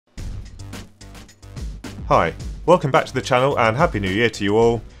Hi, welcome back to the channel and Happy New Year to you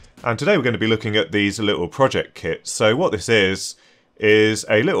all. And today we're going to be looking at these little project kits. So what this is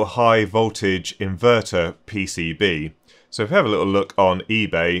a little high voltage inverter PCB. So if you have a little look on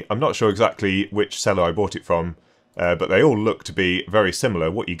eBay, I'm not sure exactly which seller I bought it from, but they all look to be very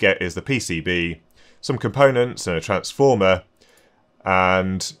similar. What you get is the PCB, some components and a transformer,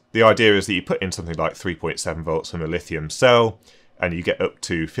 and the idea is that you put in something like 3.7 volts from a lithium cell, and you get up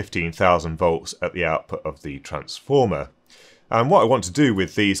to 15,000 volts at the output of the transformer. And what I want to do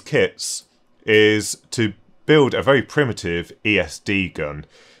with these kits is to build a very primitive ESD gun.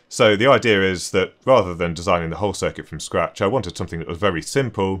 So the idea is that rather than designing the whole circuit from scratch, I wanted something that was very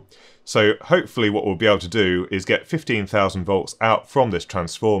simple. So hopefully what we'll be able to do is get 15,000 volts out from this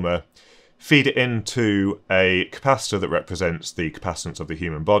transformer, feed it into a capacitor that represents the capacitance of the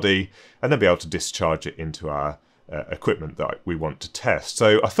human body, and then be able to discharge it into our equipment that we want to test.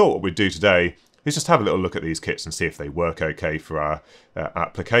 So I thought what we'd do today is just have a little look at these kits and see if they work okay for our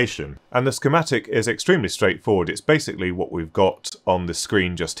application. And the schematic is extremely straightforward. It's basically what we've got on the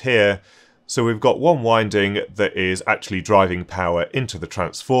screen just here. So we've got one winding that is actually driving power into the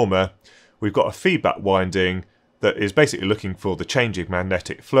transformer. We've got a feedback winding that is basically looking for the changing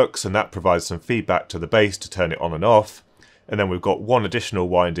magnetic flux, and that provides some feedback to the base to turn it on and off. And then we've got one additional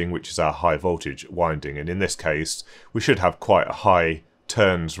winding, which is our high voltage winding. And in this case, we should have quite a high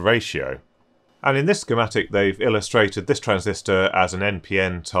turns ratio. And in this schematic, they've illustrated this transistor as an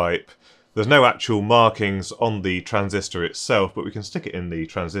NPN type. There's no actual markings on the transistor itself, but we can stick it in the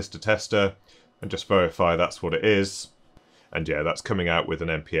transistor tester and just verify that's what it is. And yeah, that's coming out with an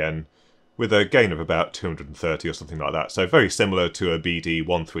NPN with a gain of about 230 or something like that. So very similar to a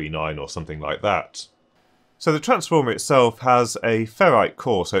BD139 or something like that. So the transformer itself has a ferrite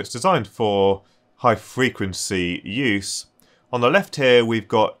core, so it's designed for high frequency use. On the left here we've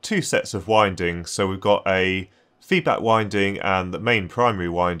got two sets of windings, so we've got a feedback winding and the main primary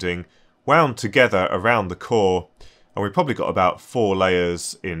winding wound together around the core, and we've probably got about 4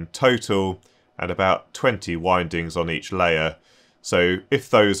 layers in total and about 20 windings on each layer. So if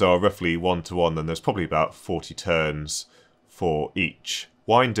those are roughly 1-to-1, then there's probably about 40 turns for each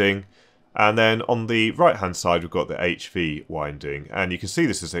winding. And then on the right hand side we've got the HV winding, and you can see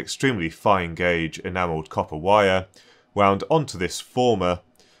this is extremely fine gauge enamelled copper wire wound onto this former,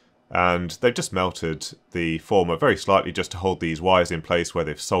 and they've just melted the former very slightly just to hold these wires in place where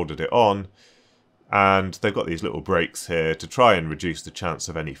they've soldered it on, and they've got these little breaks here to try and reduce the chance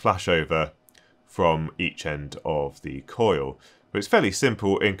of any flashover from each end of the coil. But it's fairly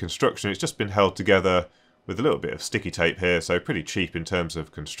simple in construction. It's just been held together with a little bit of sticky tape here, so pretty cheap in terms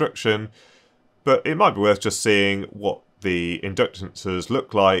of construction. But it might be worth just seeing what the inductances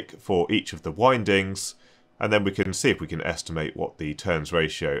look like for each of the windings, and then we can see if we can estimate what the turns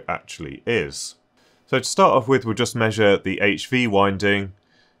ratio actually is. So to start off with, we'll just measure the HV winding,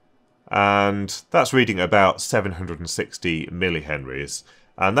 and that's reading about 760 millihenries,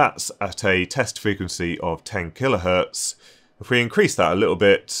 and that's at a test frequency of 10 kilohertz. If we increase that a little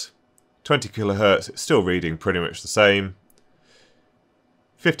bit, 20 kilohertz, it's still reading pretty much the same.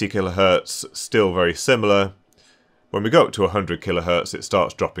 50 kilohertz, still very similar. When we go up to 100 kilohertz, it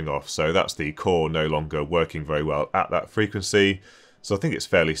starts dropping off, so that's the core no longer working very well at that frequency. So I think it's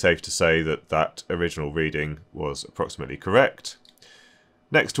fairly safe to say that that original reading was approximately correct.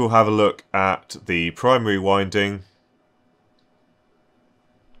 Next we'll have a look at the primary winding,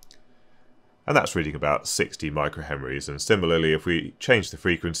 and that's reading about 60 microhenries, and similarly if we change the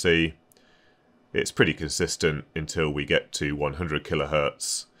frequency, it's pretty consistent until we get to 100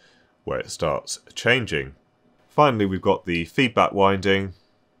 kilohertz where it starts changing. Finally we've got the feedback winding,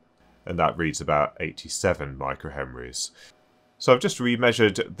 and that reads about 87 microhenries. So I've just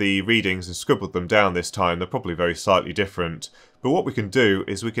remeasured the readings and scribbled them down this time. They're probably very slightly different, but what we can do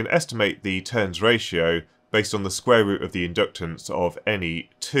is we can estimate the turns ratio based on the square root of the inductance of any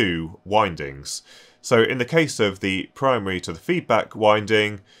two windings. So in the case of the primary to the feedback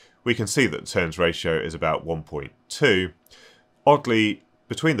winding, we can see that the turns ratio is about 1.2. Oddly,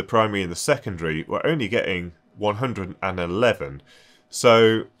 between the primary and the secondary, we're only getting 111.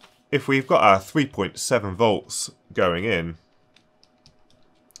 So if we've got our 3.7 volts going in,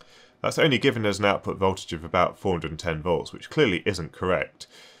 that's only giving us an output voltage of about 410 volts, which clearly isn't correct.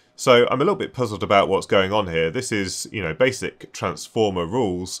 So I'm a little bit puzzled about what's going on here. This is, basic transformer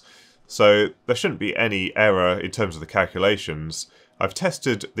rules, so there shouldn't be any error in terms of the calculations. I've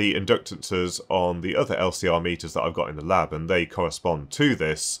tested the inductances on the other LCR meters that I've got in the lab, and they correspond to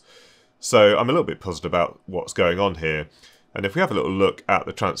this. So I'm a little bit puzzled about what's going on here. And if we have a little look at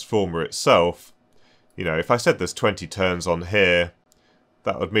the transformer itself, if I said there's 20 turns on here,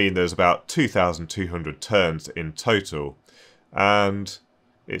 that would mean there's about 2,200 turns in total. And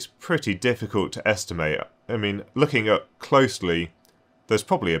it's pretty difficult to estimate. I mean, looking up closely, there's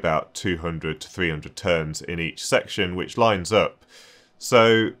probably about 200 to 300 turns in each section, which lines up.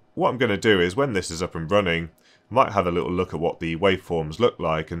 So what I'm going to do is, when this is up and running, I might have a little look at what the waveforms look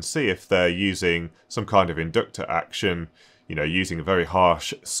like and see if they're using some kind of inductor action, you know, using a very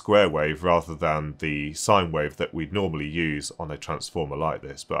harsh square wave rather than the sine wave that we'd normally use on a transformer like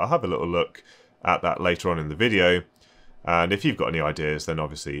this. But I'll have a little look at that later on in the video. And if you've got any ideas, then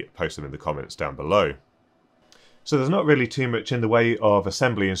obviously post them in the comments down below. So there's not really too much in the way of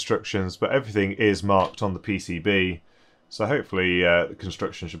assembly instructions, but everything is marked on the PCB. So hopefully the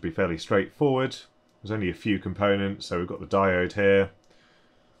construction should be fairly straightforward. There's only a few components, so we've got the diode here,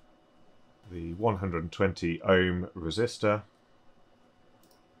 the 120 ohm resistor.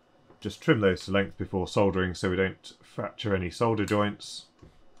 Just trim those to length before soldering so we don't fracture any solder joints.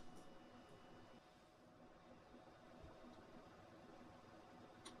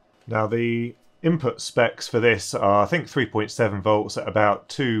 Now the input specs for this are, I think, 3.7 volts at about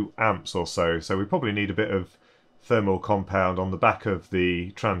 2 amps or so. So we probably need a bit of thermal compound on the back of the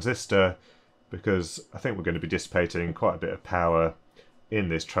transistor, because I think we're going to be dissipating quite a bit of power in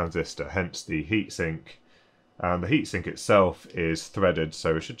this transistor, hence the heatsink. And the heatsink itself is threaded,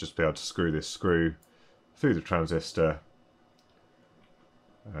 so we should just be able to screw this screw through the transistor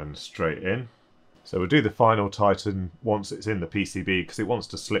and straight in. So we'll do the final tighten once it's in the PCB, because it wants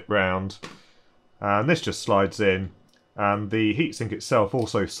to slip round. And this just slides in, and the heatsink itself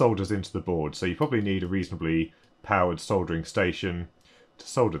also solders into the board, so you probably need a reasonably powered soldering station to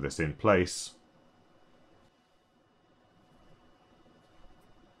solder this in place.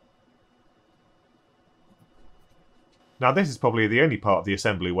 Now this is probably the only part of the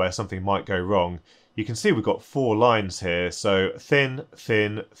assembly where something might go wrong. You can see we've got 4 lines here, so thin,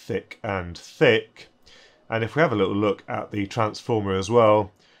 thin, thick and thick. And if we have a little look at the transformer as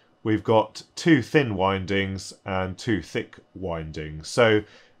well, we've got 2 thin windings and 2 thick windings. So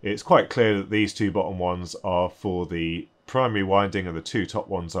it's quite clear that these 2 bottom ones are for the primary winding and the 2 top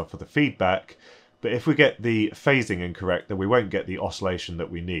ones are for the feedback. But if we get the phasing incorrect, then we won't get the oscillation that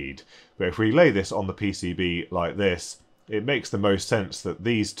we need. But if we lay this on the PCB like this, it makes the most sense that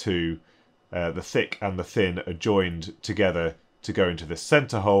these 2, the thick and the thin, are joined together to go into the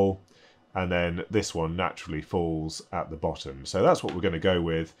center hole, and then this one naturally falls at the bottom. So that's what we're going to go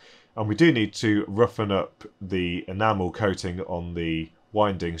with. And we do need to roughen up the enamel coating on the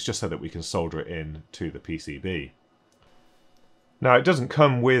windings just so that we can solder it in to the PCB. Now it doesn't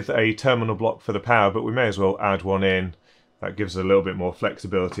come with a terminal block for the power, but we may as well add one in. That gives us a little bit more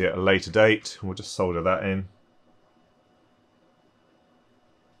flexibility at a later date. We'll just solder that in.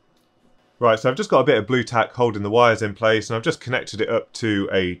 Right, so I've just got a bit of blue tack holding the wires in place, and I've just connected it up to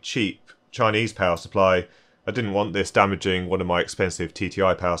a cheap Chinese power supply. I didn't want this damaging one of my expensive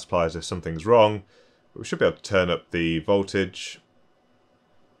TTI power supplies if something's wrong. But we should be able to turn up the voltage.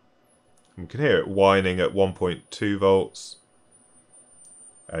 We can hear it whining at 1.2 volts.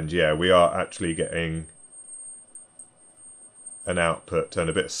 And yeah, we are actually getting an output and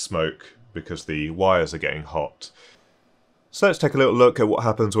a bit of smoke because the wires are getting hot. So let's take a little look at what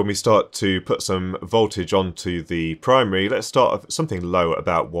happens when we start to put some voltage onto the primary. Let's start at something low,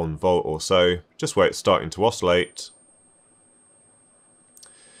 about 1 volt or so, just where it's starting to oscillate.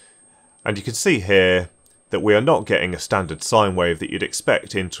 And you can see here that we are not getting a standard sine wave that you'd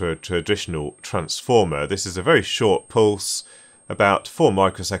expect into a traditional transformer. This is a very short pulse, about 4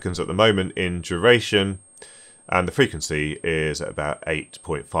 microseconds at the moment in duration. And the frequency is about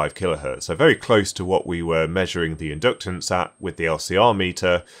 8.5 kilohertz, so very close to what we were measuring the inductance at with the LCR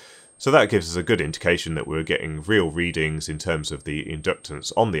meter. So that gives us a good indication that we're getting real readings in terms of the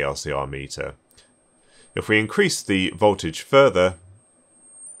inductance on the LCR meter. If we increase the voltage further,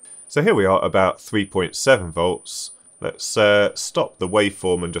 so here we are about 3.7 volts. Let's stop the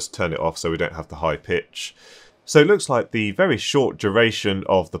waveform and just turn it off so we don't have the high pitch. So it looks like the very short duration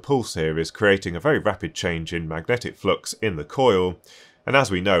of the pulse here is creating a very rapid change in magnetic flux in the coil. And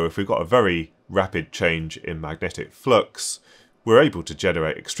as we know, if we've got a very rapid change in magnetic flux, we're able to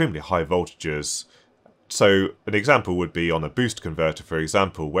generate extremely high voltages. So an example would be on a boost converter, for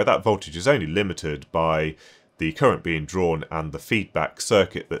example, where that voltage is only limited by the current being drawn and the feedback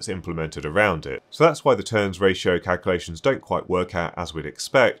circuit that's implemented around it. So that's why the turns ratio calculations don't quite work out as we'd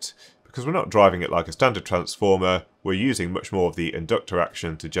expect, because we're not driving it like a standard transformer, we're using much more of the inductor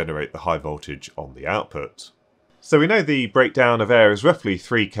action to generate the high voltage on the output. So we know the breakdown of air is roughly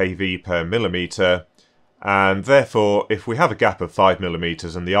 3 kV per millimetre, and therefore if we have a gap of 5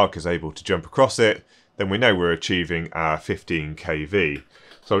 millimetres and the arc is able to jump across it, then we know we're achieving our 15 kV.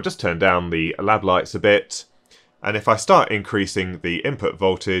 So I'll just turn down the lab lights a bit, and if I start increasing the input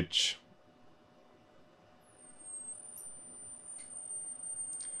voltage,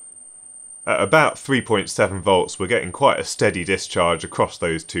 at about 3.7 volts we're getting quite a steady discharge across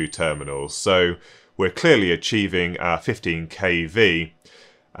those two terminals, so we're clearly achieving our 15 kV,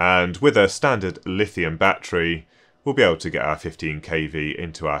 and with a standard lithium battery we'll be able to get our 15 kV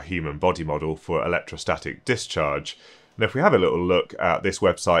into our human body model for electrostatic discharge. And if we have a little look at this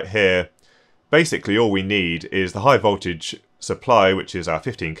website here, basically all we need is the high voltage supply, which is our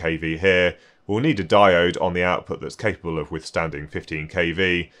 15 kV here. We'll need a diode on the output that's capable of withstanding 15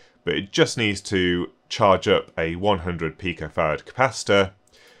 kV, but it just needs to charge up a 100 picofarad capacitor,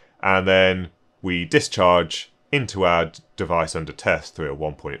 and then we discharge into our device under test through a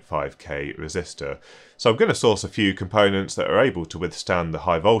 1.5k resistor. So I'm going to source a few components that are able to withstand the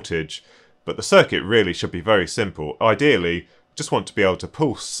high voltage, but the circuit really should be very simple. Ideally, just want to be able to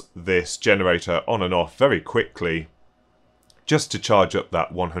pulse this generator on and off very quickly, just to charge up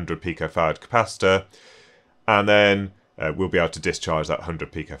that 100 picofarad capacitor, and then we'll be able to discharge that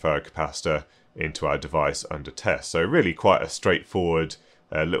 100 picofarad capacitor into our device under test. So really quite a straightforward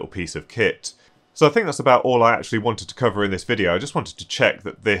little piece of kit. So I think that's about all I actually wanted to cover in this video. I just wanted to check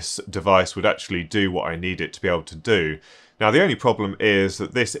that this device would actually do what I need it to be able to do. Now the only problem is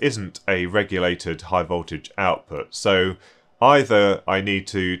that this isn't a regulated high voltage output, so either I need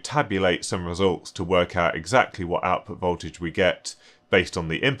to tabulate some results to work out exactly what output voltage we get based on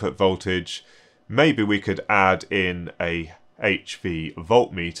the input voltage. Maybe we could add in a HV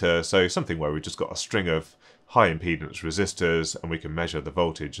voltmeter, so something where we've just got a string of high impedance resistors and we can measure the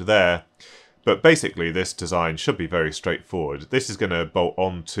voltage there. But basically this design should be very straightforward. This is going to bolt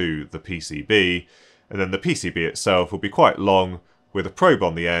onto the PCB, and then the PCB itself will be quite long with a probe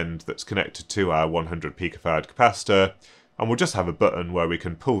on the end that's connected to our 100 picofarad capacitor, and we'll just have a button where we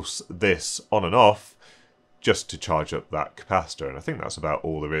can pulse this on and off just to charge up that capacitor. And I think that's about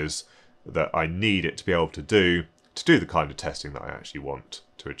all there is that I need it to be able to do the kind of testing that I actually want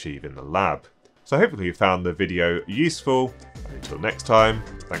to achieve in the lab. So hopefully you found the video useful, and until next time,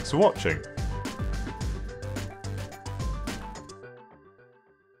 thanks for watching.